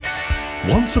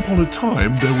Once upon a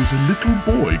time, there was a little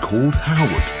boy called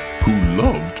Howard who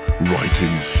loved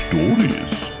writing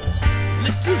stories.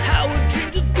 Little Howard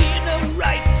dreamed of being a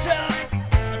writer,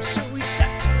 and so he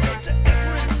sat and wrote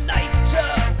every night.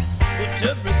 But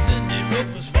everything he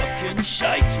wrote was fucking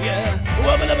shite, yeah.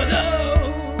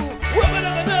 Wubba-dubba-doo,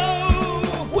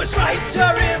 wubba-dubba-doo. Worst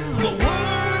writer in the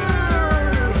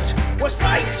world, worst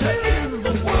writer in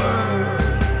the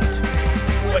world,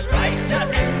 worst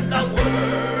writer in the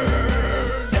world,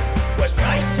 worst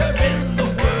writer in the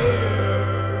world.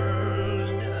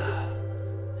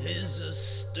 He's a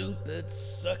stupid,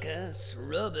 suck-ass,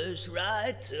 rubbish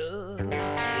writer.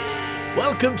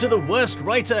 Welcome to the worst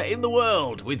writer in the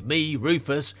world with me,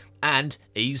 Rufus, and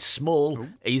he's small,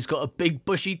 he's got a big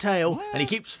bushy tail, and he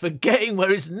keeps forgetting where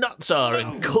his nuts are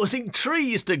and causing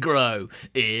trees to grow.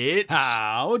 It's...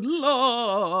 Howard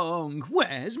Long,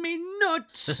 where's me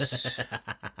nuts?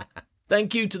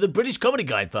 Thank you to the British Comedy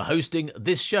Guide for hosting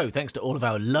this show. Thanks to all of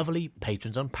our lovely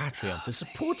patrons on Patreon for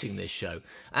supporting this show.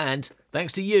 And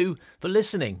thanks to you for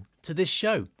listening to this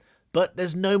show. But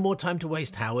there's no more time to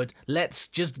waste, Howard. Let's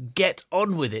just get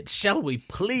on with it, shall we,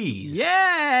 please?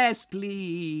 Yes,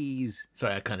 please.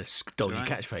 Sorry, I kind of stole your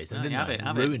catchphrase then, didn't I?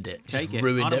 Have Ruined it. Take Just it.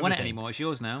 ruined I don't want it everything. anymore. It's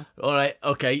yours now. All right,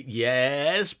 okay,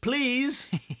 yes, please.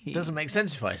 Doesn't make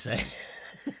sense if I say.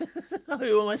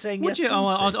 Who am I saying Would yes, you?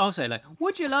 please to? I'll say like,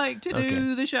 would you like to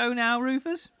do the show now,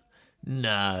 Rufus?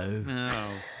 No. No.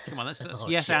 Come on, let's Oh,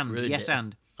 yes shit, and ruined yes it.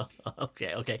 and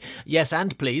Okay. Yes,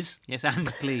 and please. yes and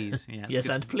please. Yeah, that's Yes,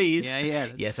 good. and please. Yeah.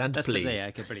 Yes, and that's please. Yeah,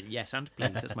 okay, brilliant. Yes and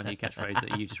please. That's my new catchphrase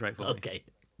that you just wrote for me. Okay.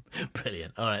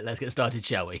 Brilliant. All right, let's get started,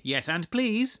 shall we? Yes and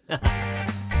please.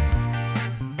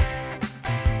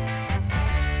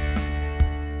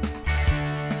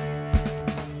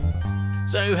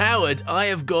 So, Howard, I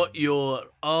have got your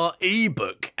RE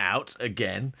book out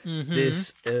again. Mm-hmm.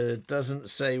 This doesn't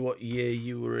say what year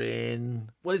you were in.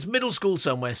 Well, it's middle school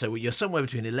somewhere, so you're somewhere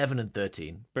between 11 and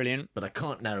 13. Brilliant. But I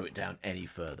can't narrow it down any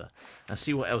further. And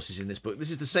see what else is in this book.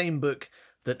 This is the same book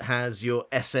that has your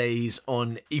essays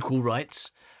on equal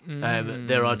rights.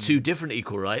 There are two different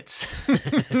equal rights,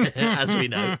 as we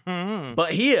know.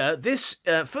 But here, this,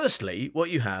 firstly,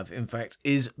 what you have, in fact,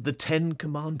 is the 10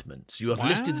 Commandments. You have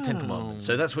listed the 10 Commandments.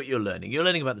 So that's what you're learning. You're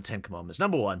learning about the 10 Commandments.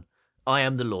 Number 1, I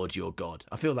am the Lord your God.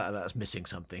 I feel like that's missing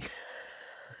something.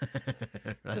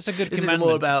 Right? That's a good Isn't commandment. it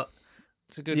more about...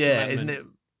 It's a good Yeah, commandment. isn't it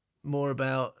more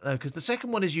about... Because the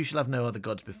second one is you shall have no other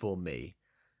gods before me.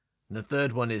 And the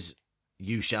third one is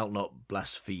you shall not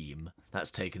blaspheme. That's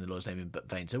taking the Lord's name in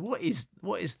vain. So what is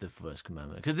the first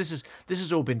commandment? Because this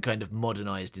has all been kind of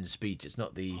modernized in speech. It's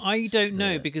not the... I don't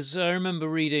know, because I remember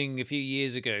reading a few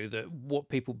years ago that what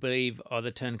people believe are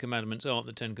the 10 Commandments aren't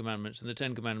the 10 Commandments, and the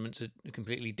 10 Commandments are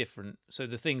completely different. So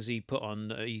the things he put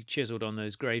on, he chiselled on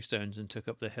those gravestones and took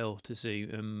up the hill to see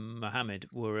Muhammad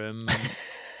were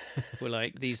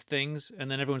like these things.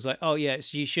 And then everyone's like, oh yeah,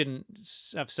 you shouldn't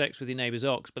have sex with your neighbour's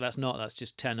ox, but that's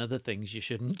just 10 other things you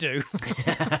shouldn't do.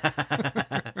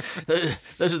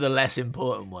 Those are the less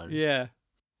important ones. Yeah.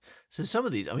 So some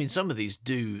of these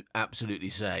do absolutely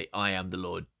say, I am the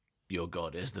Lord your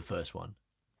God, as the first one.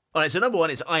 All right, so number 1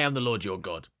 is, I am the Lord your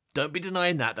God. Don't be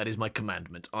denying that. That is my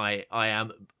commandment. I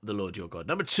am the Lord your God.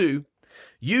 Number 2,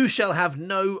 you shall have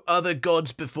no other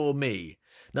gods before me.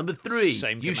 Number 3,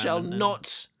 Same you shall commandment,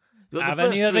 not... Well, the Have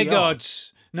first any other 3 are,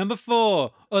 gods? Number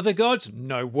 4, other gods?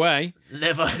 No way.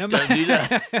 Never. Don't do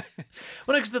that.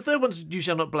 Well, because the third one's you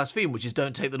shall not blaspheme, which is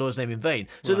don't take the Lord's name in vain.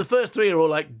 So the first 3 are all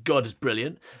like, God is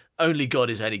brilliant. Only God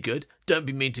is any good. Don't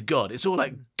be mean to God. It's all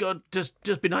like, God,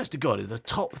 just be nice to God. The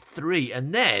top 3.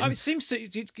 And then...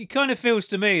 It kind of feels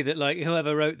to me that like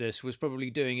whoever wrote this was probably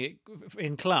doing it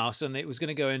in class, and it was going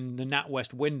to go in the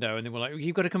NatWest window, and they were like,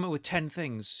 you've got to come up with 10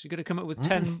 things. You've got to come up with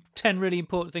 10 really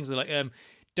important things. They're like,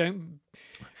 don't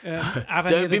have any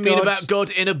don't other be mean gods. about God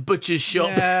in a butcher's shop.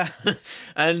 Yeah.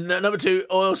 And number 2,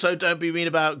 also don't be mean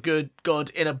about God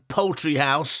in a poultry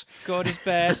house. God is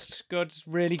best. God's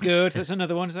really good. That's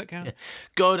another one. Does that count?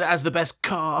 God has the best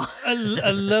car.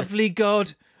 A lovely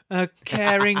God. A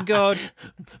caring God.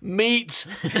 Meat.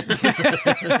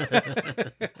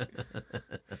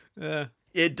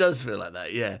 It does feel like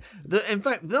that, yeah. In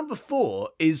fact, number 4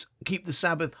 is keep the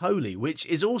Sabbath holy, which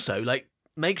is also like,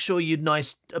 make sure you're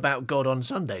nice about God on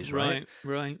Sundays, right?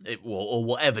 Right. Or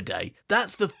whatever day.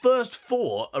 That's the first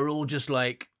 4 are all just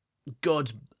like,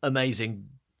 God's amazing.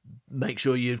 Make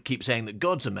sure you keep saying that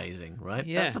God's amazing, right?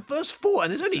 Yeah. That's the first 4, and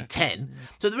there's only 10.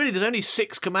 So there's only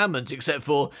 6 commandments except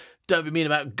for don't be mean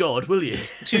about God, will you?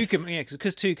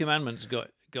 Because 2 commandments got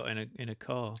in a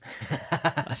car.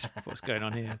 That's what's going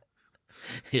on here.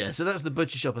 Yeah, so that's the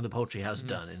butcher shop and the poultry house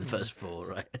done in the first 4,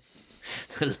 right?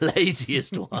 The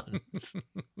laziest ones.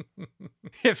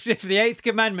 If the 8th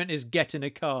commandment is get in a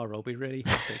car, I'll be really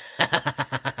happy.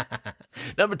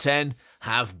 Number 10,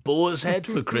 have boar's head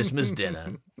for Christmas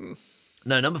dinner.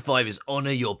 No, number 5 is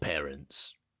honour your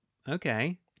parents.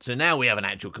 Okay. So now we have an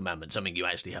actual commandment, something you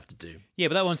actually have to do. Yeah,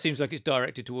 but that one seems like it's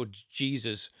directed towards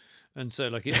Jesus. And so,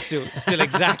 like, it's still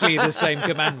exactly the same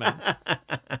commandment.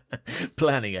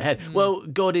 Planning ahead. Well,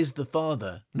 God is the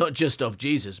Father, not just of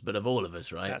Jesus, but of all of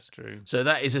us, right? That's true. So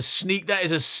that is a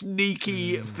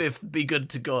sneaky 5th be good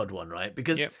to God one, right?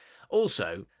 Because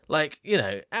also, like, you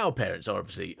know, our parents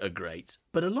obviously are great,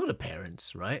 but a lot of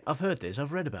parents, right? I've heard this,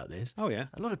 I've read about this. Oh, yeah.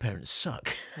 A lot of parents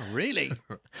suck. Oh, really?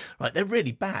 Right, they're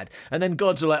really bad. And then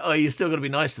God's like, oh, you're still got to be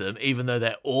nice to them, even though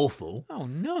they're awful. Oh,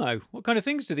 no. What kind of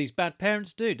things do these bad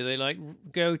parents do? Do they, like,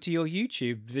 go to your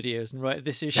YouTube videos and write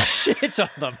this is shit on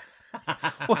them?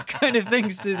 What kind of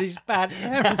things do these bad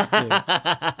parents do?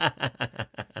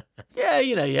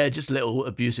 Yeah, just little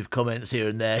abusive comments here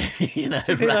and there, you know.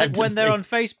 Like when they're on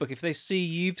Facebook, if they see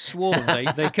you've sworn,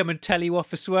 they come and tell you off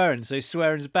for swearing, so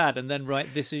swearing's bad, and then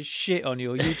write this is shit on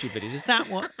your YouTube videos. Is that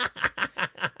what?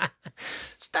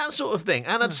 It's that sort of thing.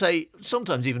 And I'd say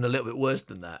sometimes even a little bit worse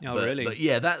than that. Oh, but, really? But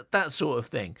yeah, that sort of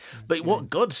thing. But what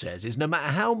God says is no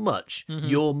matter how much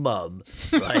your mum,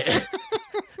 right,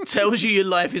 tells you your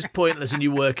life is pointless and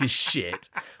your work is shit,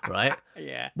 right?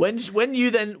 Yeah. When you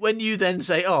then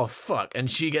say, oh fuck, and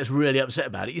she gets really upset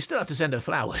about it, you still have to send her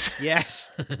flowers.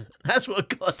 Yes. That's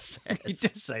what God says. He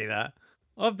does say that.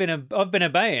 I've been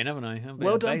obeying, haven't I?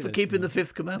 Well done for keeping the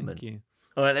 5th commandment. Thank you.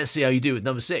 All right, let's see how you do with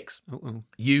number 6. Uh-oh.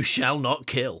 You shall not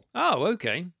kill. Oh,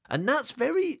 okay. And that's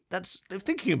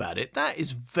thinking about it, that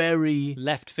is very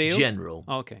Left field? general.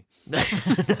 Oh, okay. No,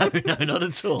 not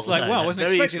at all. It's like, wow, I wasn't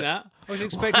expecting that. I was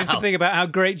expecting something about how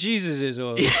great Jesus is,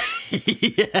 or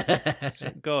Yeah.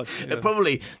 God. Yeah.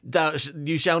 Probably,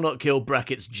 you shall not kill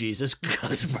brackets Jesus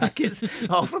close brackets.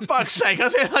 Oh, for fuck's sake!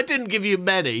 I didn't give you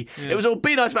many. Yeah. It was all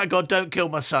be nice about God. Don't kill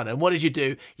my son. And what did you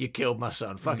do? You killed my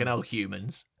son. Fucking hell,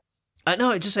 humans.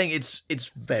 No, I'm just saying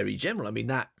it's very general. I mean,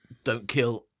 that don't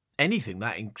kill anything.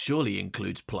 That surely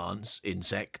includes plants,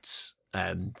 insects,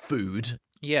 food.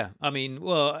 Yeah, I mean,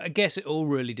 well, I guess it all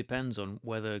really depends on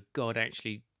whether God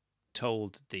actually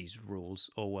told these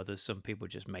rules or whether some people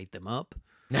just made them up.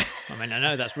 I mean, I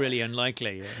know that's really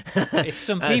unlikely. If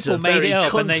some people made it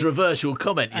up, controversial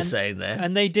comment you're saying there,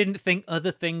 and they didn't think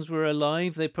other things were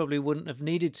alive, they probably wouldn't have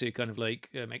needed to kind of like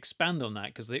expand on that,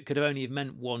 because it could have only have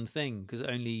meant one thing, because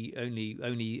only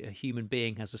a human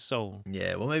being has a soul.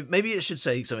 Yeah, well, maybe it should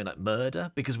say something like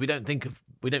murder, because we don't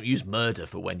use murder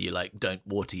for when you like don't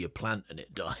water your plant and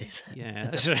it dies. Yeah,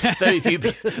 that's right. very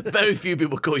few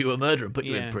people call you a murderer and put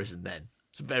you in prison. Then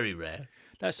it's very rare.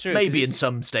 That's true. Maybe in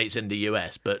some states in the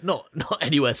US, but not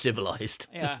anywhere civilized.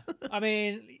 Yeah, I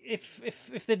mean,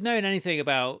 if they'd known anything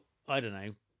about, I don't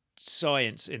know,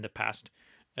 science in the past,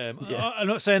 I'm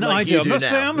not saying like I do. I'm not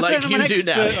saying I'm an expert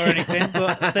now. or anything,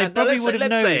 but they probably would have known.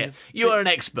 Let's say it. You are an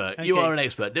expert. Okay. You are an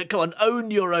expert. Come on,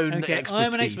 own your own expertise.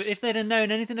 I'm an expert. If they'd have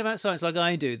known anything about science like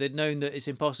I do, they'd known that it's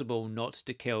impossible not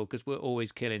to kill, because we're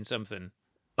always killing something.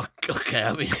 Okay,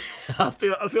 I mean, I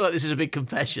feel like this is a big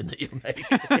confession that you're making.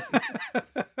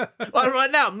 Like right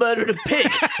now, murdering a pig.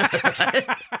 Right?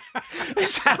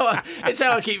 It's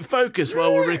how I keep focused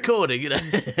while we're recording, you know.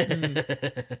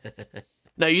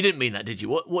 No, you didn't mean that, did you?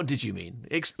 What did you mean?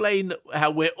 Explain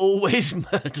how we're always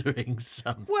murdering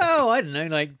something. Well, I don't know,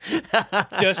 like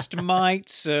dust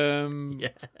mites.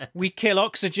 We kill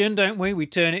oxygen, don't we? We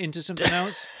turn it into something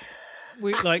else.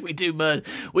 We do murder.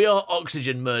 We are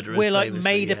oxygen murderers. We're like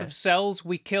made up of cells.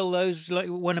 We kill those. Like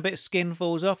when a bit of skin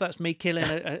falls off, that's me killing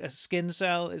a skin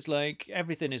cell. It's like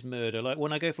everything is murder. Like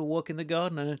when I go for a walk in the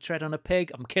garden and I tread on a pig,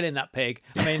 I'm killing that pig.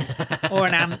 I mean, or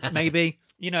an ant maybe.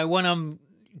 You know, when I'm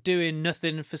doing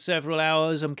nothing for several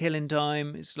hours, I'm killing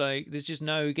time. It's like there's just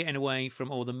no getting away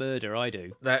from all the murder I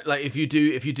do. That, like if you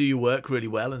do your work really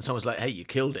well and someone's like, "Hey, you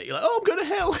killed it," you're like, "Oh, I'm going to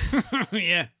hell."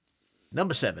 Yeah.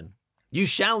 Number 7. You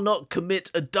shall not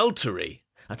commit adultery.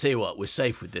 I tell you what, we're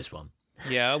safe with this one.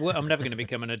 Yeah, I'm never going to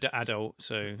become an adult,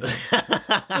 so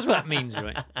that's what that means,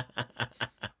 right?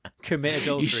 Commit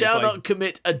adultery. You shall not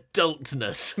commit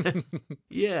adultness.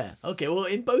 Yeah. Okay. Well,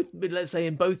 let's say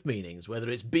in both meanings, whether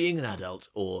it's being an adult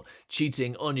or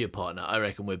cheating on your partner, I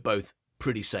reckon we're both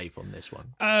pretty safe on this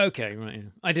one. Okay, right. Yeah.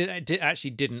 I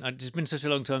didn't. It's been such a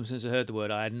long time since I heard the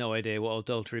word. I had no idea what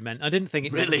adultery meant. I didn't think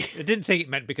it really. I didn't think it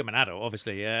meant become an adult.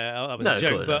 Obviously, that was a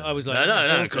joke. But I was like,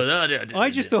 no. I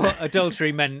just thought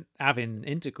adultery meant having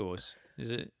intercourse.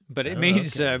 Is it? But it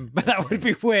means. Okay. But that would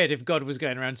be weird if God was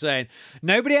going around saying,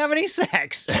 "Nobody have any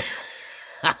sex."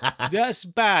 That's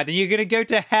bad. And you're going to go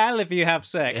to hell if you have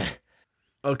sex.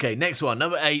 Okay, next one.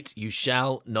 Number 8, you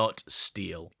shall not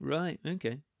steal. Right,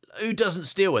 okay. Who doesn't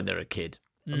steal when they're a kid?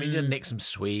 I mean, you nick some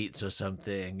sweets or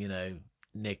something,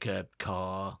 nick a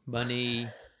car. Money,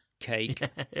 cake.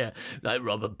 Yeah, like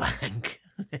rob a bank.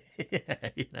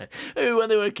 Yeah, who when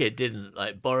they were a kid didn't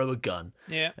borrow a gun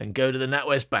and go to the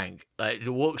NatWest Bank,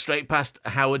 walk straight past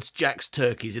Howard's Jack's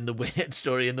turkeys in the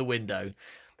story in the window,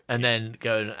 and then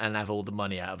go and have all the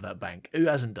money out of that bank. Who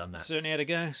hasn't done that? Certainly had a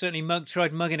go. Certainly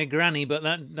tried mugging a granny, but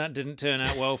that didn't turn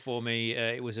out well for me.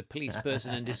 It was a police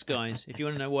person in disguise. If you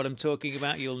want to know what I'm talking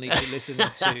about, you'll need to listen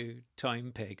to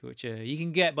Time Pig, which you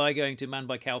can get by going to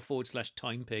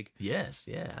manbycow.com/Time Pig. Yes,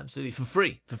 yeah, absolutely, for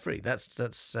free.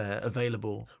 That's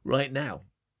available right now.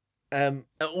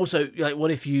 Also, what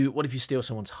if you steal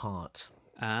someone's heart?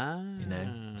 Ah,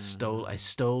 I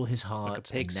stole his heart. Like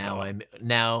a pig's heart.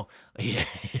 Yeah.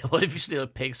 What if you steal a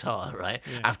pig's heart, right?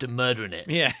 Yeah. After murdering it?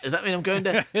 Yeah. Does that mean I'm going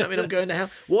to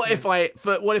hell? What if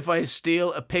I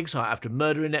steal a pig's heart after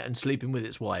murdering it and sleeping with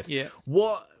its wife? Yeah.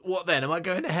 What then? Am I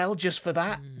going to hell just for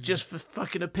that? Just for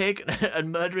fucking a pig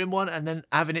and murdering one and then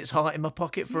having its heart in my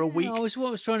pocket for a week? What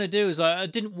I was trying to do is I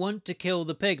didn't want to kill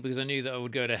the pig because I knew that I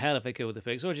would go to hell if I killed the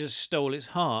pig, so I just stole its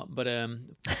heart. But it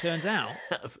turns out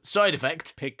side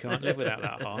effect. Pig can't live without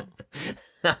that heart.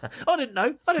 I didn't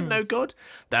know, God.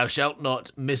 Thou shalt not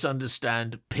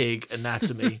misunderstand pig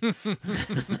anatomy.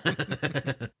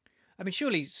 I mean,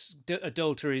 surely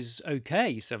adultery is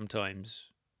okay sometimes.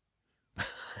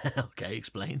 Okay,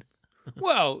 explain.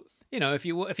 Well, if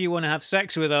you want to have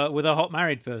sex with a hot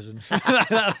married person,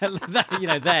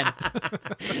 then.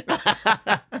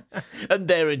 And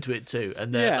they're into it too,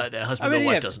 and their husband or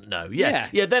wife doesn't know. Yeah,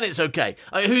 then it's okay.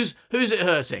 Who's it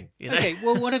hurting? Okay,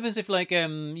 well, what happens if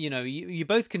you're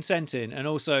both consenting, and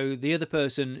also the other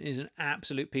person is an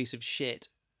absolute piece of shit,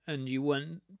 and you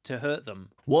want to hurt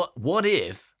them? What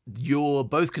if you're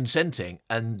both consenting,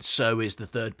 and so is the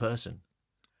third person?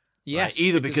 Yes, right?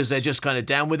 Either because they're just kind of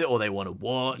down with it, or they want to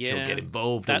watch or get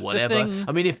involved or whatever.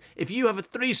 I mean, if you have a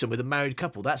threesome with a married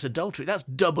couple, that's adultery. That's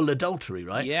double adultery,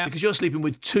 right? Yeah. Because you're sleeping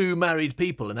with 2 married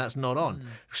people, and that's not on.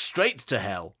 Straight to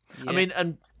hell. Yeah. I mean,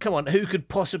 and come on, who could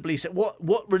possibly say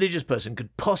what religious person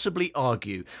could possibly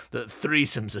argue that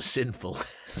threesomes are sinful?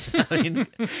 I mean,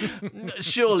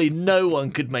 surely no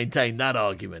one could maintain that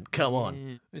argument. Come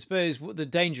on. I suppose the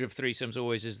danger of threesomes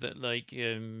always is that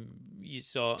you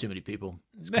start too many people.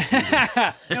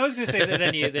 I was going to say that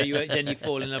then you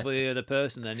fall in love with the other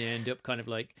person, then you end up kind of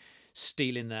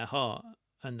stealing their heart.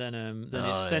 And then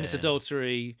it's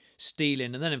adultery,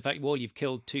 stealing, and then in fact, you've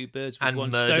killed 2 birds with one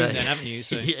murder. stone, then haven't you?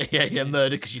 So yeah,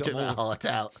 murder because you took that heart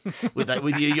out. With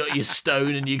you got your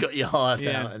stone and you got your heart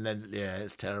out, and then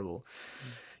it's terrible.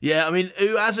 Yeah, I mean,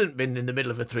 who hasn't been in the middle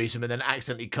of a threesome and then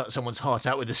accidentally cut someone's heart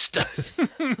out with a stone?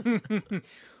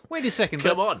 Wait a second.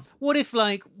 Come on. What if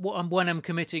when I'm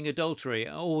committing adultery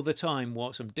all the time,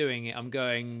 whilst I'm doing it, I'm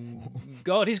going,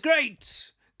 God is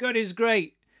great,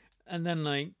 and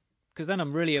then because then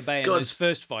I'm really obeying those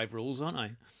first 5 rules, aren't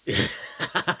I?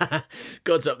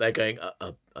 God's up there going,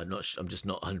 I'm just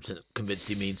not 100% convinced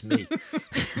he means me.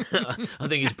 I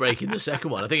think he's breaking the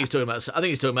second one. I think he's talking about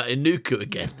Inuku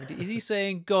again. Is he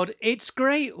saying God it's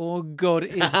great or God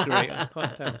is great? I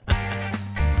can't tell.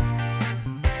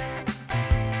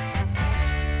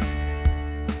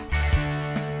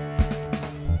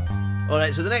 All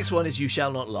right, so the next one is you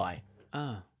shall not lie.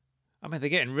 Ah. I mean, they're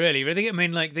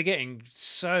getting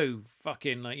so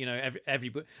fucking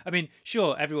everybody. I mean,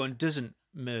 sure, everyone doesn't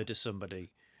murder somebody.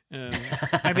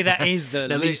 Maybe that is the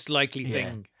least likely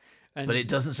thing. But it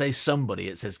doesn't say somebody;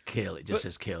 it says kill. It just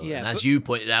says kill. Yeah, and as you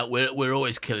pointed out, we're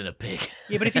always killing a pig.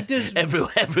 Yeah, but if he does,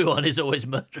 everyone is always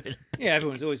murdering. Yeah,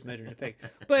 everyone's always murdering a pig.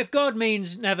 But if God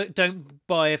means don't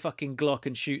buy a fucking Glock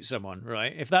and shoot someone,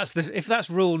 right? If that's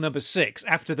rule number 6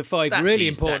 after the 5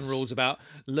 important rules about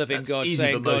loving God,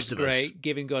 saying God's great,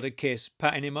 giving God a kiss,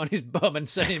 patting him on his bum and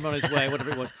sending him on his way,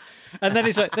 whatever it was. And then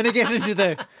then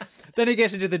he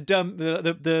gets into the dumb,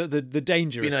 the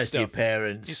dangerous Be nice stuff. to your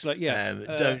parents. It's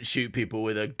don't shoot people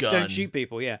with a gun. Don't shoot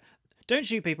people. Yeah, don't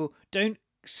shoot people. Don't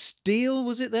steal.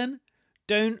 Was it then?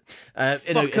 Don't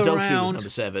adultery around. was number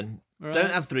 7. Right.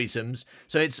 Don't have threesomes.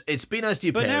 So it's be nice to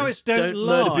your parents. Now it's don't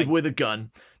lie. Murder people with a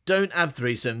gun. Don't have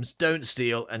threesomes. Don't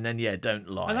steal. And then don't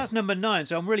lie. And that's number 9.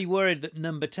 So I'm really worried that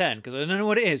number 10, because I don't know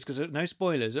what it is, because no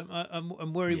spoilers.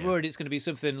 I'm worried it's going to be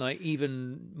something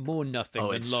even more nothing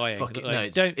than lying.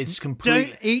 It's completely.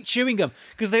 Don't eat chewing gum,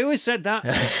 because they always said that.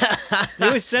 They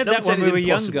always said that when we were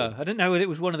younger. I didn't know whether it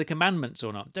was one of the commandments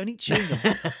or not. Don't eat chewing gum.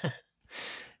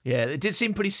 Yeah, it did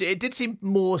seem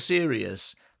more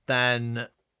serious than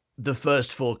the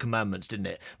first 4 commandments, didn't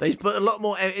it? They put a lot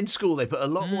more in school. They put a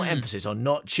lot more emphasis on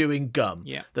not chewing gum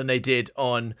than they did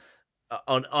on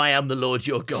I am the Lord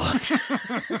your God.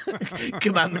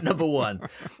 Commandment number 1,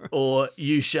 or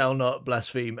you shall not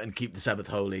blaspheme and keep the Sabbath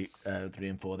holy. 3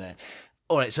 and 4 there.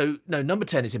 All right, so no, number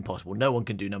 10 is impossible. No one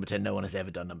can do number 10. No one has ever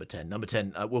done number 10. Number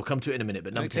 10, we'll come to it in a minute,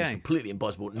 but number 10 is completely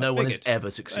impossible. No one has ever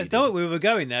succeeded. I thought we were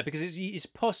going there because it's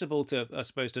possible to, I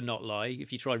suppose, to not lie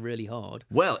if you try really hard.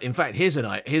 Well, in fact, here's an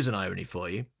irony for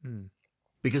you.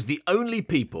 Because the only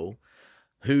people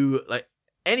who, like,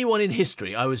 anyone in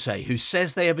history, I would say, who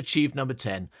says they have achieved number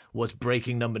 10 was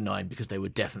breaking number 9 because they were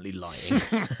definitely lying.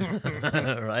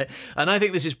 Right? And I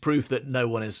think this is proof that no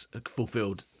one has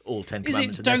fulfilled all 10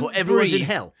 commandments, and therefore everyone's in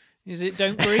hell. Is it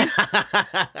don't breathe?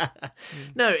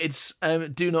 No, it's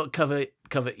do not covet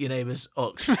your neighbour's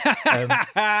ox.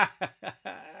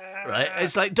 Right?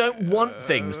 It's like, don't want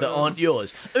things that aren't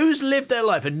yours. Who's lived their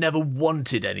life and never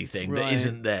wanted anything that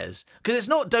isn't theirs? Because it's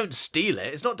not don't steal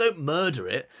it. It's not don't murder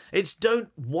it. It's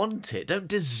don't want it. Don't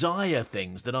desire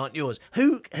things that aren't yours.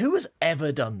 Who has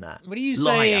ever done that? What are you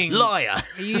saying? Liar.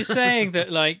 Are you saying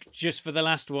that, like, just for the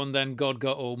last one, then God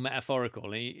got all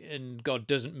metaphorical, and God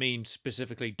doesn't mean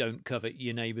specifically don't covet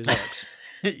your neighbour's ox?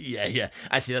 Yeah.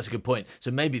 Actually, that's a good point.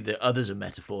 So maybe the others are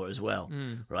metaphor as well,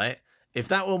 right? If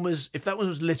that one was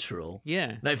literal,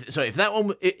 No, if that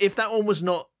one was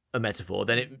not a metaphor,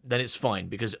 then it's fine,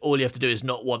 because all you have to do is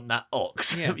not want that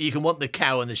ox. Yeah. You can want the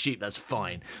cow and the sheep, that's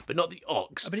fine, but not the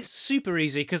ox. But it's super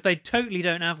easy because they totally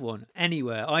don't have one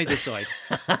anywhere, either side.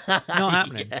 Not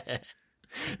happening. Yeah.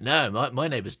 No, my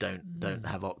neighbours don't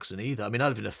have oxen either. I mean, I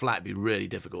live in a flat; it'd be really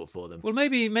difficult for them. Well,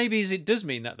 maybe it does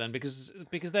mean that then, because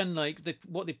then, like,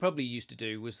 what they probably used to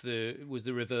do was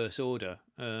the reverse order.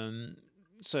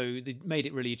 So they made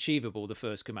it really achievable, the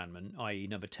first commandment, i.e.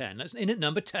 number 10. That's in at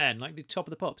number 10, like the top of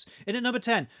the pops. In at number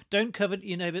 10, don't covet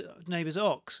your neighbour's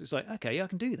ox. It's like, okay, yeah, I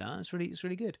can do that. It's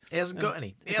really good. He hasn't got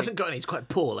any. He hasn't got any. He's quite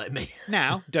poor like me.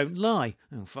 Now, don't lie.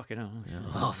 Oh, fucking hell.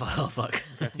 Oh, fuck.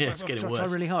 Yeah, it's getting worse. Try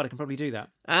really hard. I can probably do that.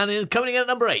 And coming in at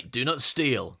number 8, do not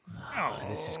steal.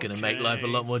 This is going to make life a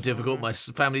lot more difficult. My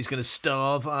family's going to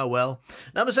starve. Oh, well.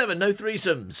 Number 7, no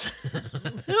threesomes.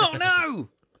 Oh, no!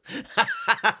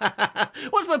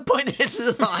 What's the point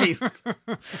in life?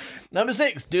 Number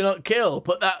 6, do not kill.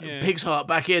 Put that pig's heart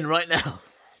back in right now.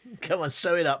 Come on,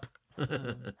 sew it up.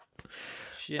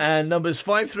 Shit. And numbers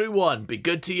 5 through 1, be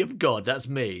good to your God. That's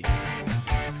me.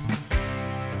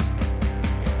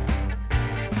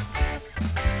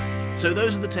 So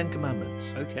those are the 10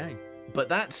 commandments. Okay. But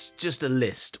that's just a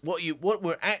list. What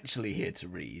we're actually here to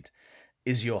read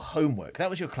is your homework.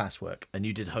 That was your classwork, and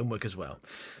you did homework as well.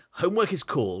 Homework is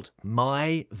called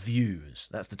My Views.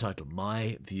 That's the title,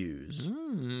 My Views.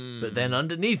 But then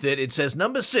underneath it says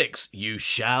number 6, you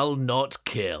shall not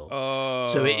kill. Oh.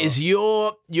 So it is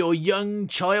your young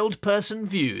child person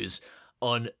views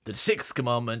on the 6th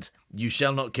commandment, you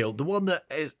shall not kill. The one that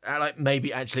is, like,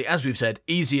 maybe actually, as we've said,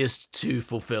 easiest to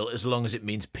fulfill as long as it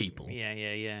means people.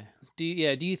 Yeah. Do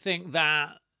you think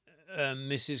that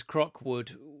Mrs.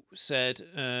 Crockwood said... Is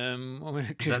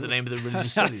that the name of the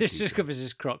religious studies It's teacher? just because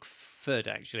Mrs. Crockford,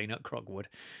 actually, not Crockwood.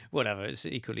 Whatever, it's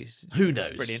equally... Who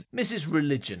knows? Brilliant. Mrs.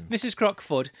 Religion. Mrs.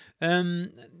 Crockford, do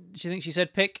you think she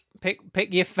said pick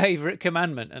your favourite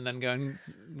commandment and then go and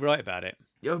write about it?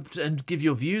 And give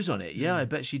your views on it. Yeah, I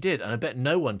bet she did. And I bet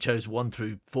no one chose 1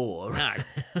 through 4. No.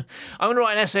 I'm going to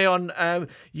write an essay on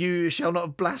you shall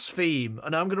not blaspheme.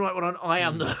 And I'm going to write one on I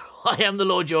am the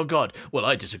Lord your God. Well,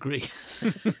 I disagree.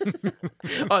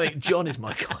 I think John is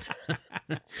my God.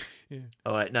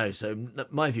 All right, no. So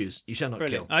my views, you shall not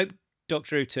Brilliant. kill. I hope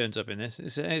Doctor Who turns up in this.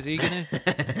 Is he going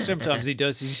to? Sometimes he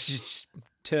does. He just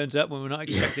turns up when we're not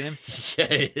expecting him. Yeah,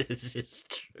 it's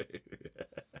true.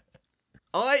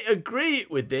 I agree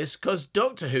with this because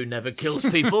Doctor Who never kills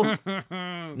people.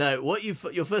 No,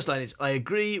 your first line is, I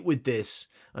agree with this.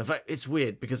 In fact, it's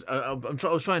weird because I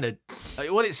was trying to...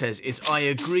 what it says is, I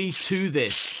agree to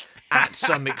this at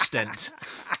some extent.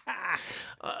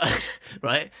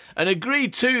 Right, and agree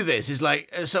to this is like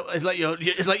it's like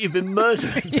you've been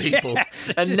murdering people,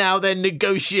 and now they're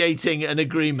negotiating an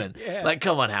agreement. Yeah. Like,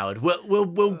 come on, Howard,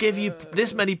 we'll give you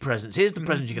this many presents. Here's the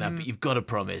present you can have, but you've got to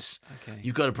promise. Okay.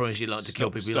 You've got to promise you'd like to kill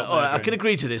people. You're like, stop all right, I murdering. can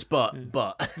agree to this, but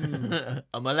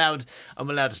I'm allowed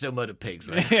to still murder pigs,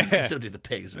 right? I can still do the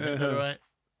pigs, right? Is that all right?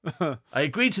 I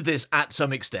agree to this at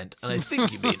some extent, and I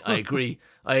think you mean I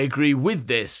agree with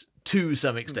this to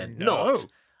some extent. No. Not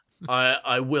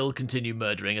I will continue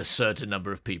murdering a certain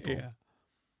number of people.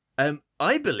 Yeah.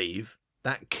 I believe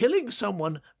that killing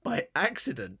someone by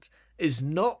accident is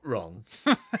not wrong.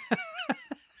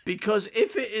 Because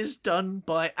if it is done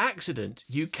by accident,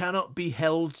 you cannot be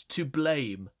held to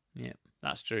blame. Yeah,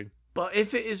 that's true. But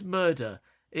if it is murder,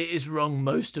 it is wrong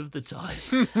most of the time.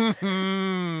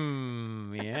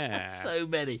 Yeah. So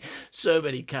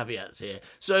many caveats here.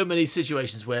 So many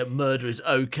situations where murder is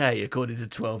okay, according to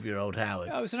 12-year-old Howard.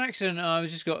 Oh, it was an accident. I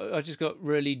just got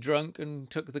really drunk and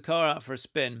took the car out for a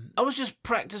spin. I was just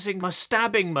practicing my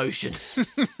stabbing motion.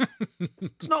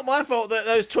 It's not my fault that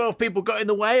those 12 people got in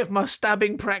the way of my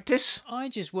stabbing practice. I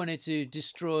just wanted to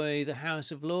destroy the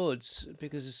House of Lords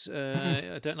because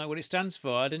I don't know what it stands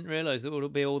for. I didn't realise there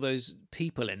would be all those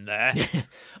people in there.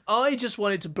 I just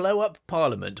wanted to blow up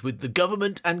Parliament with the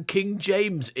government and King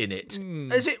James in it.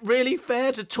 Is it really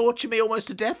fair to torture me almost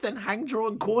to death, then hang, draw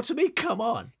and quarter me? Come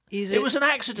on. It was an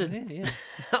accident. Yeah.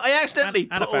 I accidentally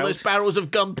put all those barrels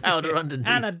of gunpowder underneath.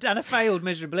 And I failed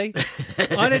miserably.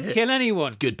 I didn't kill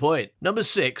anyone. Good point. Number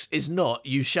 6 is not,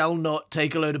 you shall not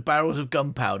take a load of barrels of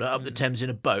gunpowder up the Thames in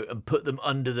a boat and put them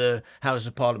under the House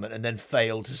of Parliament and then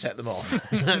fail to set them off.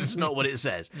 That's not what it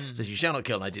says. It says, you shall not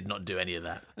kill, and I did not do any of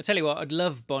that. I tell you what, I'd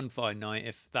love bonfire night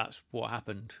if that's what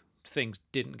happened. Things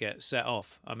didn't get set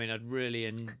off. I mean, I'd really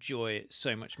enjoy it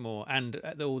so much more. And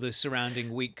all the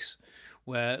surrounding weeks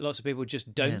where lots of people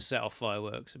just don't set off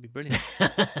fireworks. It'd be brilliant.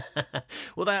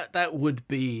 Well, that would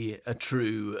be a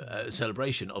true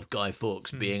celebration of Guy Fawkes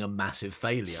being a massive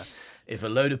failure. If a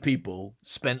load of people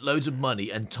spent loads of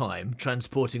money and time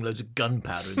transporting loads of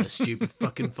gunpowder in their stupid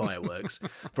fucking fireworks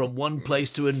from one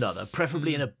place to another,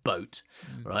 preferably in a boat,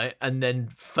 right, and then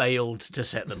failed to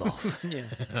set them off,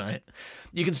 right?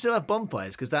 You can still have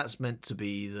bonfires because that's meant to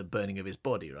be the burning of his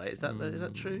body, right? Is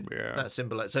that true? Yeah. That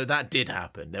symbol. So that did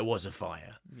happen. There was a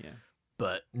fire,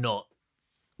 but no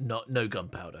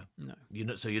gunpowder.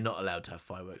 No. So you're not allowed to have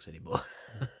fireworks anymore.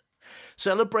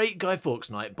 Celebrate Guy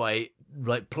Fawkes Night by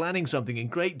planning something in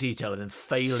great detail and then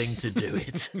failing to do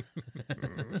it.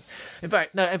 In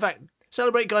fact,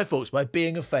 celebrate Guy Fawkes by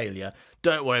being a failure.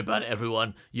 Don't worry about it,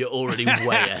 everyone. You're already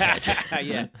way ahead.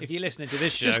 Yeah, if you're listening to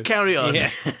this show, just carry on.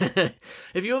 Yeah.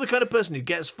 If you're the kind of person who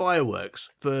gets fireworks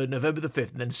for November the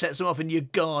 5th and then sets them off in your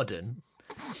garden,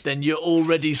 then you're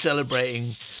already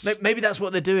celebrating. Maybe that's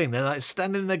what they're doing. They're like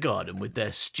standing in their garden with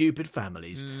their stupid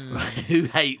families, right, who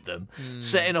hate them,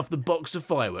 setting off the box of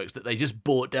fireworks that they just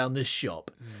bought down this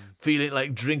shop, feeling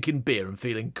like drinking beer and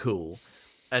feeling cool.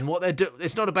 And what they're doing,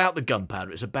 it's not about the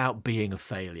gunpowder, it's about being a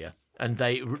failure. And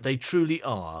they truly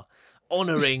are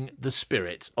honouring the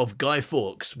spirit of Guy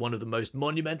Fawkes, one of the most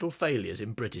monumental failures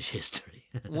in British history.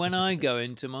 When I go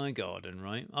into my garden,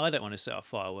 right, I don't want to set off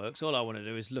fireworks. All I want to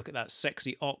do is look at that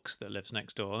sexy ox that lives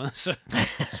next door. So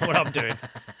that's what I'm doing.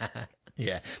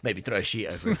 Yeah, maybe throw a sheet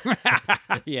over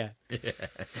it. Yeah.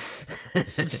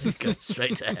 Go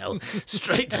straight to hell.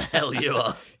 Straight to hell you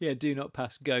are. Yeah, do not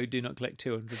pass go, do not collect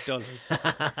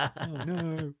 $200. Oh,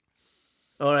 no.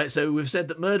 All right, so we've said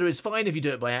that murder is fine if you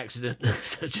do it by accident.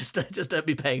 So just don't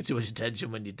be paying too much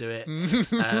attention when you do it.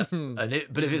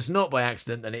 But if it's not by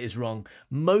accident, then it is wrong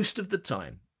most of the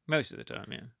time. Most of the time,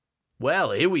 yeah.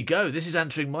 Well, here we go. This is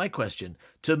answering my question.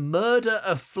 To murder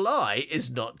a fly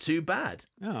is not too bad.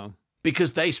 Oh.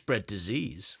 Because they spread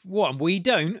disease. What, we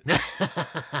don't?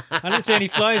 I don't see any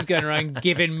flies going around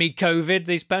giving me COVID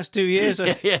these past 2 years.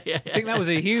 I think that was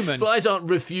a human. Flies aren't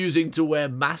refusing to wear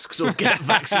masks or get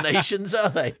vaccinations, are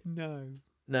they? No.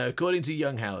 No, according to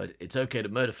young Howard, it's okay to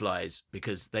murder flies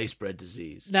because they spread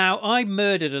disease. Now, I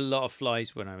murdered a lot of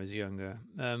flies when I was younger.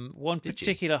 One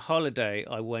particular holiday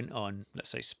I went on, let's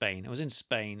say Spain. I was in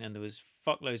Spain and there was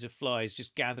fuckloads of flies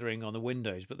just gathering on the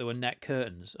windows, but there were net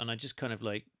curtains. And I just kind of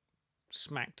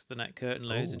smacked the net curtain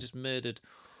loads and just murdered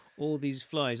all these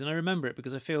flies. And I remember it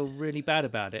because I feel really bad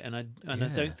about it. And I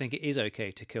don't think it is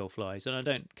okay to kill flies. And I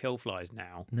don't kill flies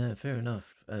now. No, fair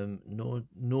enough.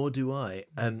 Nor do I.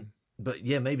 But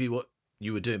yeah, maybe what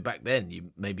you were doing back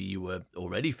then, maybe you were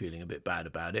already feeling a bit bad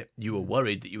about it. You were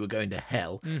worried that you were going to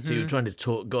hell, so you were trying to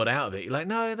talk God out of it. You're like,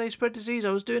 no, they spread disease.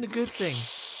 I was doing a good thing.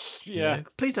 Yeah. You know,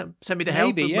 please don't send me to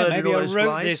hell for murdering maybe all I those wrote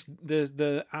flies. this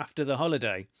the after the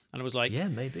holiday, and I was like, Yeah,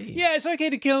 maybe. yeah, it's okay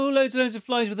to kill loads and loads of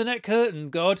flies with a net curtain,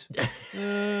 God.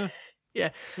 Yeah. Right.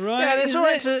 Yeah, and isn't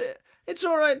it? it's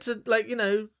all right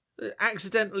to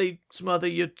accidentally smother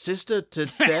your sister to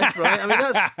death, right? I mean,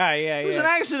 it was an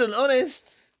accident,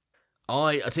 honest.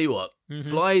 I tell you what,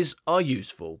 flies are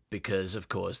useful because, of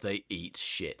course, they eat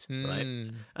shit,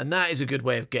 right? And that is a good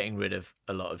way of getting rid of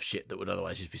a lot of shit that would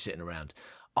otherwise just be sitting around.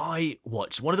 I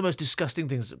watched one of the most disgusting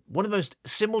things, one of the most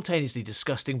simultaneously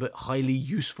disgusting but highly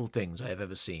useful things I have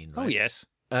ever seen. Right? Oh, yes.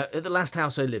 At the last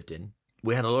house I lived in,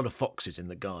 we had a lot of foxes in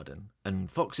the garden, and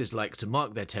foxes like to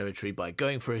mark their territory by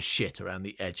going for a shit around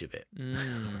the edge of it.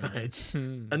 Right?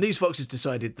 And these foxes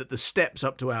decided that the steps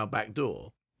up to our back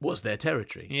door was their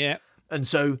territory. Yeah. And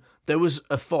so there was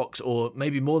a fox, or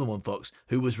maybe more than one fox,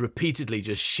 who was repeatedly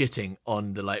just shitting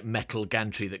on the like metal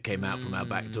gantry that came out from our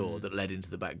back door that led into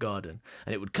the back garden.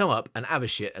 And it would come up and have a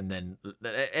shit, and then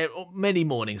many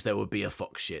mornings there would be a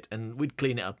fox shit, and we'd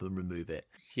clean it up and remove it.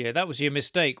 Yeah, that was your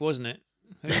mistake, wasn't it?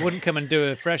 It wouldn't come and do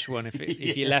a fresh one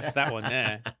if you left that one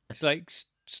there. It's like,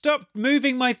 stop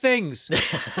moving my things.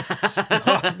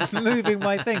 Stop moving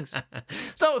my things.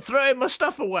 Stop throwing my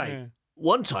stuff away. Yeah.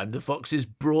 One time the foxes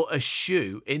brought a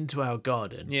shoe into our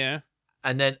garden. Yeah.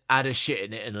 And then had a shit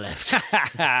in it and left.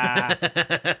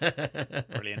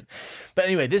 Brilliant. But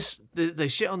anyway, they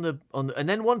shit on the and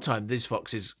then one time these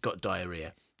foxes got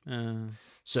diarrhea.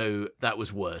 So that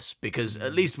was worse, because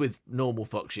at least with normal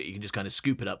fox shit you can just kind of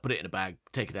scoop it up, put it in a bag,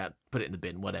 take it out, put it in the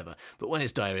bin, whatever. But when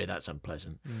it's diarrhea, that's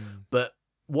unpleasant. But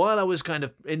while I was kind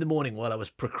of in the morning, while I was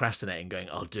procrastinating, going,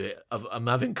 I'll do it, I'm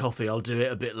having coffee, I'll do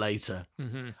it a bit later,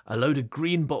 a load of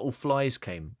green bottle flies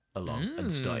came along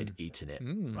and started eating it,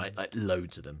 right? Like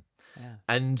loads of them. Yeah.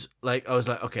 And like I was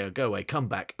like, okay, I'll go away, come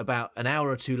back. About an hour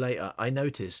or two later, I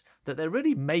noticed that they're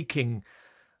really making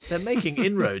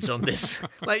inroads on this.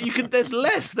 Like there's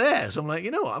less there. So I'm like,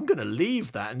 you know what? I'm going to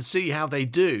leave that and see how they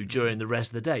do during the rest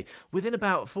of the day. Within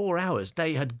about 4 hours,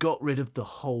 they had got rid of the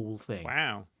whole thing.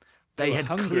 Wow. They were had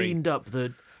hungry. cleaned up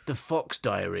the fox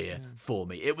diarrhea for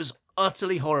me. It was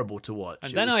utterly horrible to watch.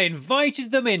 And then I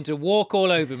invited them in to walk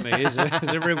all over me as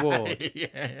a reward.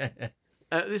 Yeah.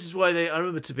 This is why I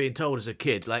remember to being told as a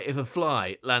kid, like, if a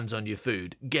fly lands on your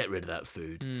food, get rid of that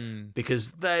food,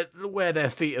 because where their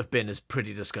feet have been is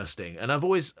pretty disgusting. And I've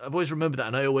always remembered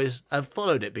that, and I've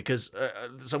followed it because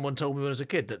someone told me when I was a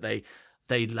kid that they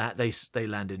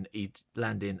land in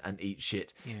and eat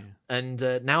shit. Yeah. And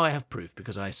now I have proof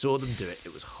because I saw them do it.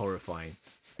 It was horrifying.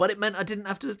 But it meant I didn't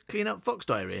have to clean up fox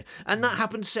diarrhea. And that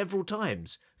happened several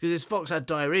times because this fox had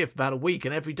diarrhea for about a week,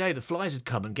 and every day the flies would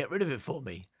come and get rid of it for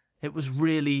me. It was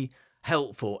really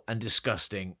helpful and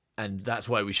disgusting, and that's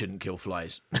why we shouldn't kill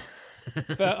flies.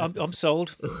 But I'm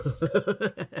sold.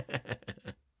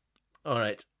 All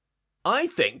right. I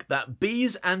think that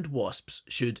bees and wasps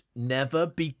should never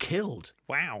be killed.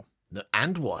 Wow.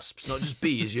 And wasps, not just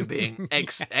bees. You're being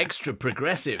extra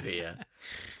progressive here.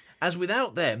 As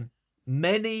without them,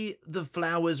 many the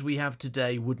flowers we have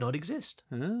today would not exist.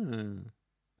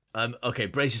 Okay,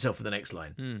 brace yourself for the next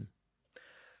line.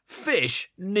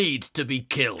 Fish need to be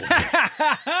killed.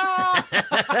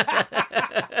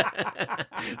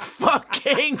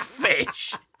 Fucking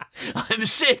fish. I'm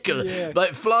sick of it.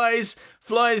 Like flies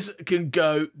can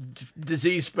go,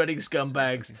 disease-spreading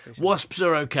scumbags. Wasps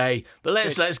are okay, but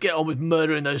let's get on with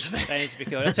murdering those fish. They need to be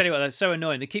killed. I'll tell you what, that's so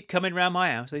annoying. They keep coming round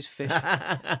my house, those fish.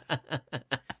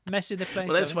 Messing the place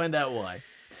Well, let's up. find out why.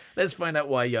 Let's find out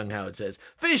why young Howard says,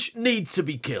 fish need to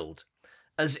be killed.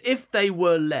 As if they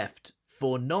were left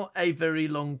for not a very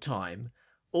long time,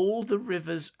 all the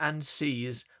rivers and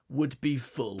seas would be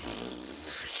full.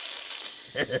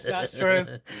 That's true.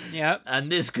 Yeah.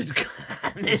 And this could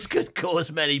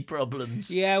cause many problems.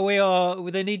 Yeah, we are.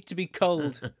 They need to be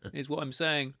culled, is what I'm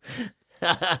saying.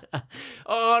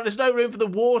 Oh, there's no room for the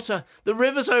water. The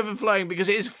river's overflowing because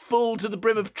it is full to the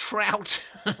brim of trout.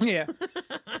 Yeah.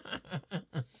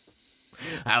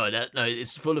 Howard, no,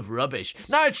 it's full of rubbish.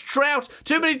 No, it's trout.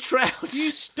 Too many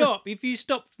trouts. If you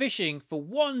stop fishing for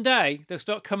one day, they'll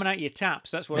start coming out your taps.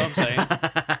 That's what I'm saying.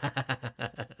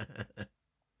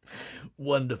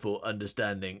 Wonderful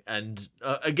understanding, and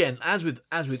again, as with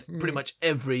pretty much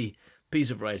every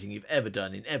piece of writing you've ever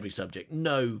done in every subject,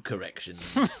 no corrections.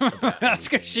 That's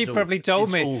because she probably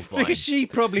told me. Because she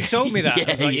probably told me that.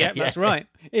 I was like, yeah, that's right.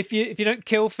 If you don't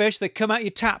kill fish, they come out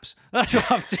your taps. That's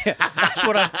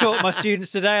what I've taught my students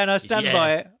today, and I stand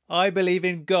by it. I believe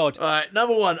in God. All right,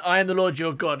 number 1, I am the Lord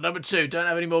your God. Number 2, don't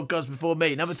have any more gods before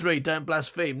me. Number 3, don't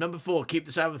blaspheme. Number 4, keep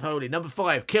the Sabbath holy. Number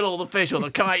 5, kill all the fish or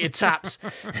they'll come out your taps.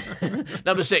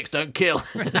 Number 6, don't kill.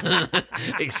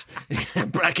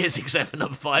 Brackets except for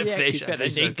number 5, fish.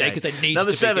 Because they need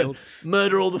Number to 7, be killed.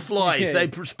 murder all the flies. They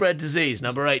spread disease.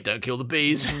 Number 8, don't kill the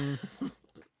bees.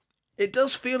 It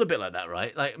does feel a bit like that,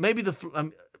 right? Like maybe the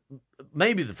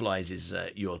flies is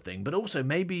your thing, but also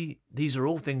maybe these are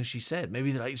all things she said.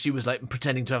 Maybe like she was like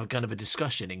pretending to have a kind of a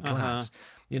discussion in class,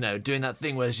 you know, doing that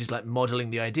thing where she's like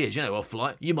modelling the ideas. You know,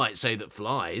 well, you might say that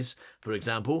flies, for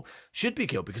example, should be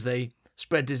killed because they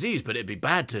spread disease, but it'd be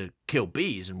bad to kill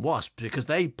bees and wasps because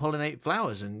they pollinate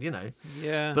flowers, and you know.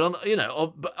 Yeah. But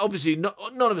but obviously, none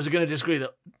of us are going to disagree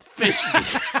that fish.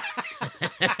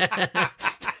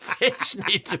 Fish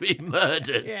need to be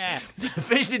murdered. Yeah.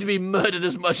 Fish need to be murdered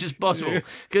as much as possible.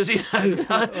 Because,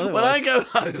 when I go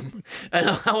home and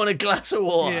I want a glass of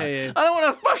water, Yeah. I don't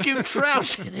want a fucking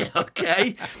trout in it,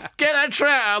 okay? Get that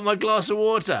trout out of my glass of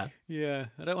water. Yeah,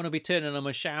 I don't want to be turning on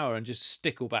my shower and just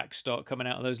stickleback start coming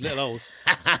out of those little holes.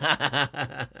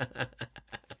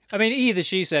 I mean, either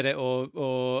she said it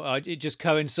or it just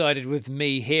coincided with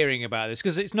me hearing about this,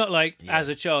 because it's not like as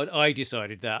a child I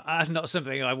decided that. That's not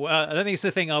something I don't think it's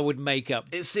the thing I would make up.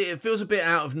 It feels a bit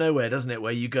out of nowhere, doesn't it?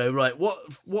 Where you go, right,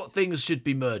 what things should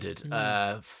be murdered?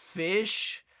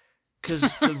 Fish, because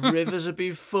the rivers would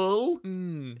be full.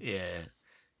 Yeah.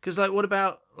 Because, what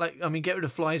about, get rid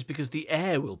of flies because the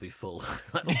air will be full.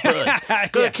 Or birds.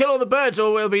 Got to kill all the birds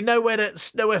or there'll be nowhere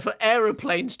for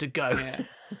aeroplanes to go. Yeah.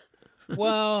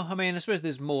 Well, I mean, I suppose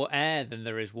there's more air than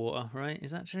there is water, right?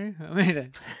 Is that true? I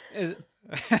mean,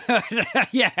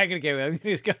 yeah, I'm going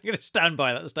to stand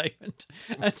by that statement.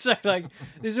 And so,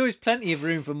 there's always plenty of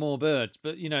room for more birds,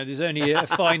 but, there's only a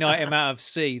finite amount of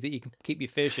sea that you can keep your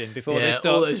fish in before they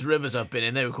start. All those rivers I've been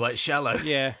in, they were quite shallow.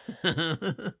 Yeah.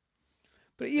 But,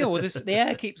 the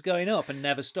air keeps going up and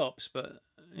never stops, but,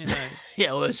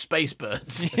 Yeah, all those space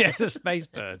birds. Yeah, the space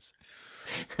birds.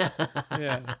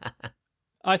 Yeah.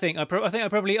 I think I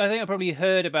probably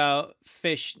heard about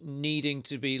fish needing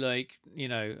to be I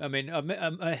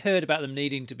heard about them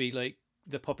needing to be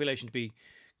the population to be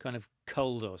kind of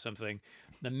cold or something.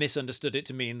 I misunderstood it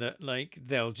to mean that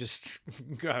they'll just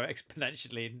grow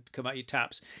exponentially and come out your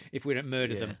taps if we don't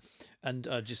murder them. And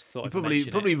I just thought you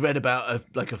probably read about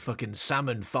a fucking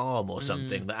salmon farm or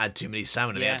something that had too many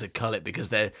salmon and they had to cull it because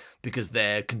their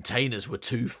containers were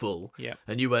too full. Yeah.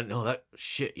 And you went, oh, that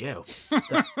shit,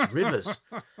 rivers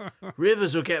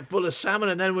will get full of salmon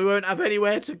and then we won't have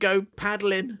anywhere to go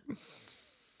paddling.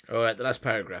 All right, the last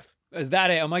paragraph. Is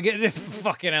that it? Am I getting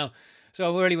fucking hell? So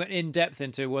I really went in depth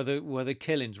into whether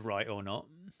killing's right or not.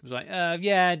 It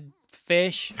was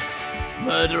fish,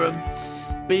 murder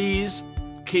them, bees.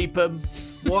 Keep them.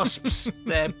 Wasps,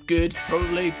 they're good.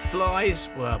 Probably flies.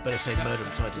 Well, I better say murder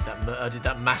them. So I did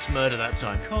that mass murder that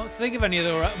time. Can't think of any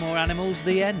other more animals.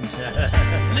 The end.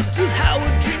 Little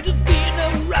Howard dreamed of being a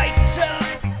writer,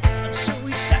 and so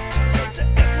he sat and wrote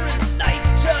every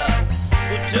night.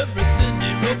 But everything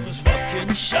he wrote was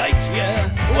fucking shite, yeah.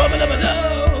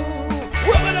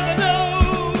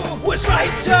 Wubba-dubba-doo, worst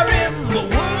writer in the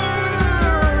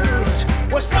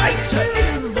world. Worst writer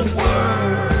in the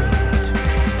world.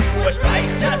 Worst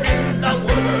writer in the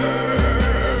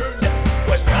world.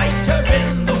 Worst writer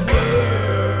in the world.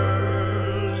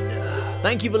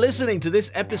 Thank you for listening to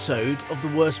this episode of The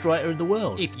Worst Writer in the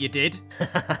World. If you did.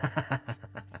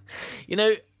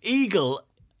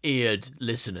 Eagle-eared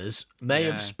listeners may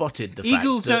have spotted the fact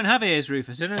Eagles that... don't have ears,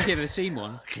 Rufus. I don't know if you've ever seen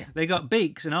one. They got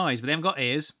beaks and eyes, but they haven't got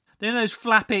ears. They're those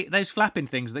flapping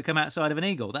things that come outside of an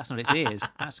eagle. That's not its ears.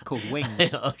 That's called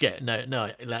wings. Okay,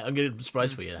 no. I'm going to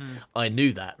surprise for you. I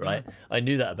knew that, right? I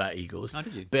knew that about eagles. Oh,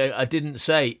 did you? But I didn't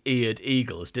say eared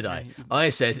eagles, did I? I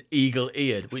said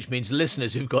eagle-eared, which means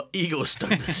listeners who've got eagles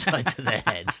stuck to the sides of their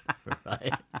heads,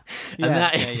 right? And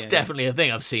that is definitely a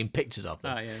thing. I've seen pictures of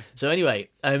them. Oh, yeah. So anyway,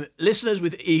 listeners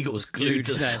with eagles glued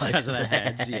to the sides of their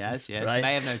heads, yes, right?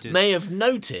 may have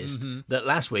noticed that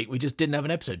last week we just didn't have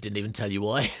an episode. Didn't even tell you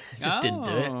why. Just didn't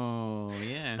do it. Oh,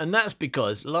 yeah. And that's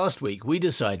because last week we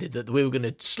decided that we were going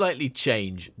to slightly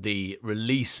change the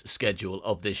release schedule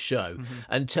of this show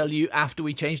and tell you after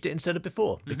we changed it instead of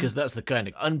before, because that's the kind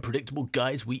of unpredictable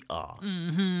guys we are.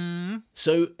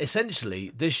 So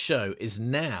essentially, this show is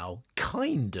now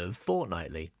kind of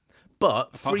fortnightly. But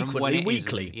Apart frequently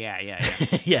weekly. Isn't. Yeah.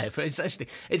 Yeah,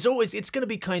 it's going to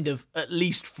be kind of at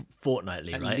least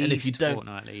fortnightly, right? Least and if you don't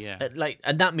fortnightly, yeah.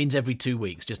 and that means every 2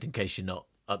 weeks, just in case you're not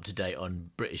up to date on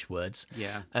British words.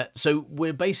 Yeah. So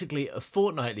we're basically a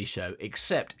fortnightly show,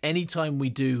 except anytime we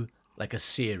do a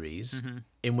series,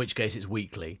 in which case it's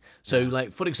weekly. So,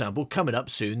 for example, coming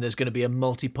up soon, there's going to be a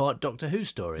multi-part Doctor Who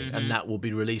story, and that will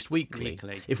be released weekly.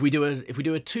 If we do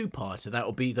a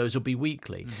two-parter, those will be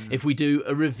weekly. If we do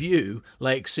a review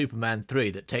like Superman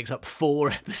 3 that takes up 4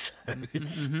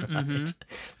 episodes, right,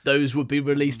 those will be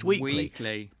released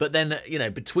weekly. But then,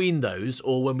 between those,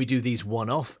 or when we do these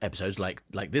one-off episodes like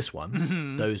this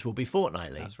one, those will be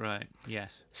fortnightly. That's right.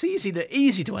 Yes. It's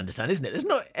easy to understand, isn't it? There's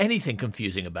not anything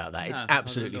confusing about that. It's No,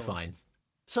 absolutely not at all. fine.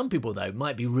 Some people, though,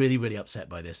 might be really, really upset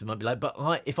by this. They might be like, but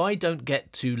if I don't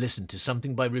get to listen to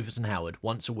something by Rufus and Howard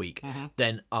once a week,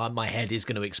 then my head is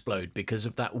going to explode because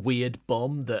of that weird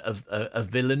bomb that a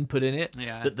villain put in it,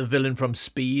 that the villain from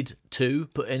Speed 2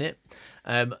 put in it.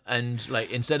 And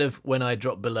like instead of when I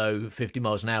drop below 50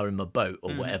 miles an hour in my boat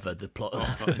or whatever the plot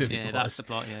that's the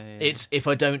plot. It's if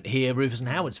I don't hear Rufus and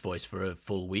Howard's voice for a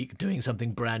full week doing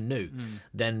something brand new,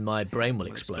 then my brain will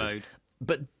explode.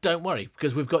 But don't worry,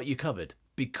 because we've got you covered.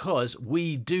 Because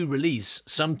we do release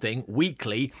something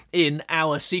weekly in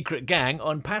our secret gang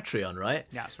on Patreon, right?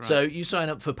 That's right. So you sign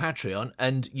up for Patreon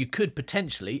and you could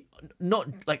potentially, not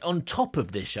like on top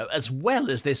of this show, as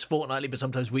well as this fortnightly but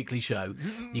sometimes weekly show,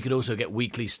 you could also get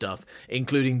weekly stuff,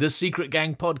 including the Secret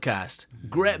Gang podcast,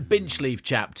 Gret Binchleaf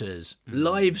chapters,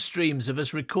 live streams of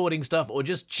us recording stuff or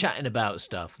just chatting about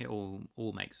stuff. It all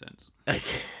makes sense.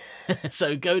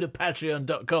 So go to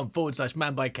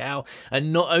patreon.com/manbycow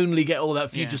and not only get all that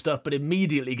future stuff, but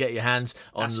immediately get your hands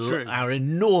on our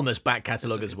enormous back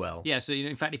catalogue as well. Yeah, so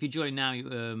in fact, if you join now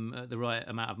at the right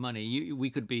amount of money, we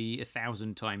could be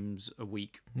 1,000 times a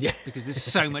week. Yeah, because there's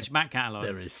so much back catalogue.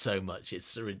 There is so much;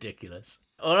 it's ridiculous.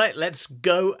 All right, let's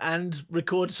go and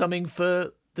record something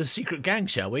for the Secret Gang,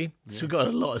 shall we? Yes. So we've got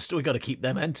a lot of stuff. We've got to keep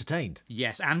them entertained.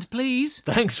 Yes, and please.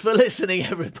 Thanks for listening,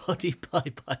 everybody.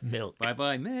 Bye-bye, Milk.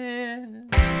 Bye-bye, man.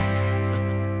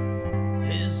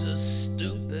 He's a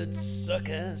stupid,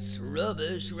 suck-ass,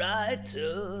 rubbish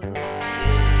writer.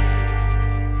 Yeah.